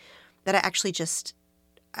constricted that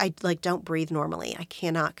I don't breathe normally. I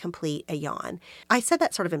cannot complete a yawn. I said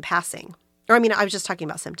that sort of in passing. I was just talking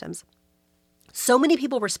about symptoms. So many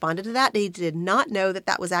people responded to that. They did not know that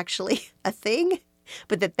that was actually a thing,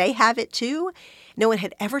 but that they have it too. No one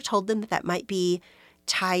had ever told them that that might be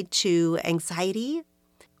tied to anxiety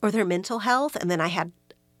or their mental health. And then I had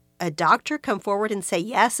a doctor come forward and say,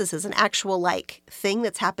 yes, this is an actual thing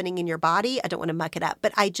that's happening in your body. I don't want to muck it up.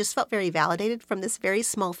 But I just felt very validated from this very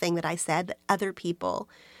small thing that I said that other people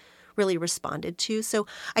really responded to. So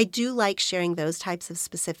I do like sharing those types of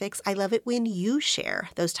specifics. I love it when you share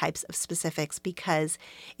those types of specifics, because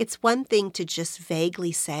it's one thing to just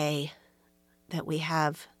vaguely say that we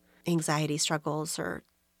have anxiety struggles or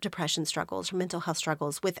depression struggles or mental health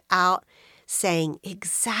struggles without saying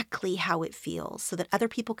exactly how it feels so that other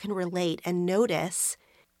people can relate and notice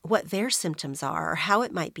what their symptoms are or how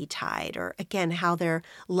it might be tied, or again, how their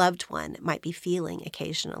loved one might be feeling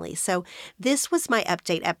occasionally. So this was my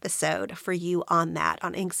update episode for you on that,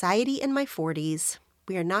 on anxiety in my 40s.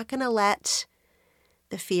 We are not going to let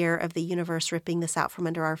the fear of the universe ripping this out from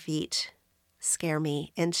under our feet scare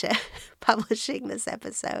me into publishing this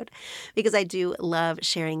episode, because I do love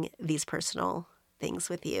sharing these personal things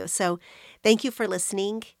with you. So thank you for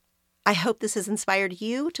listening. I hope this has inspired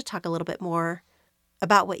you to talk a little bit more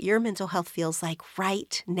about what your mental health feels like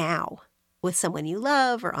right now with someone you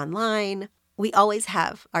love or online. We always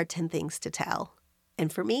have our 10 things to tell.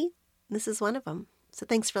 And for me, this is one of them. So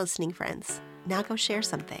thanks for listening, friends. Now go share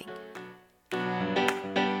something.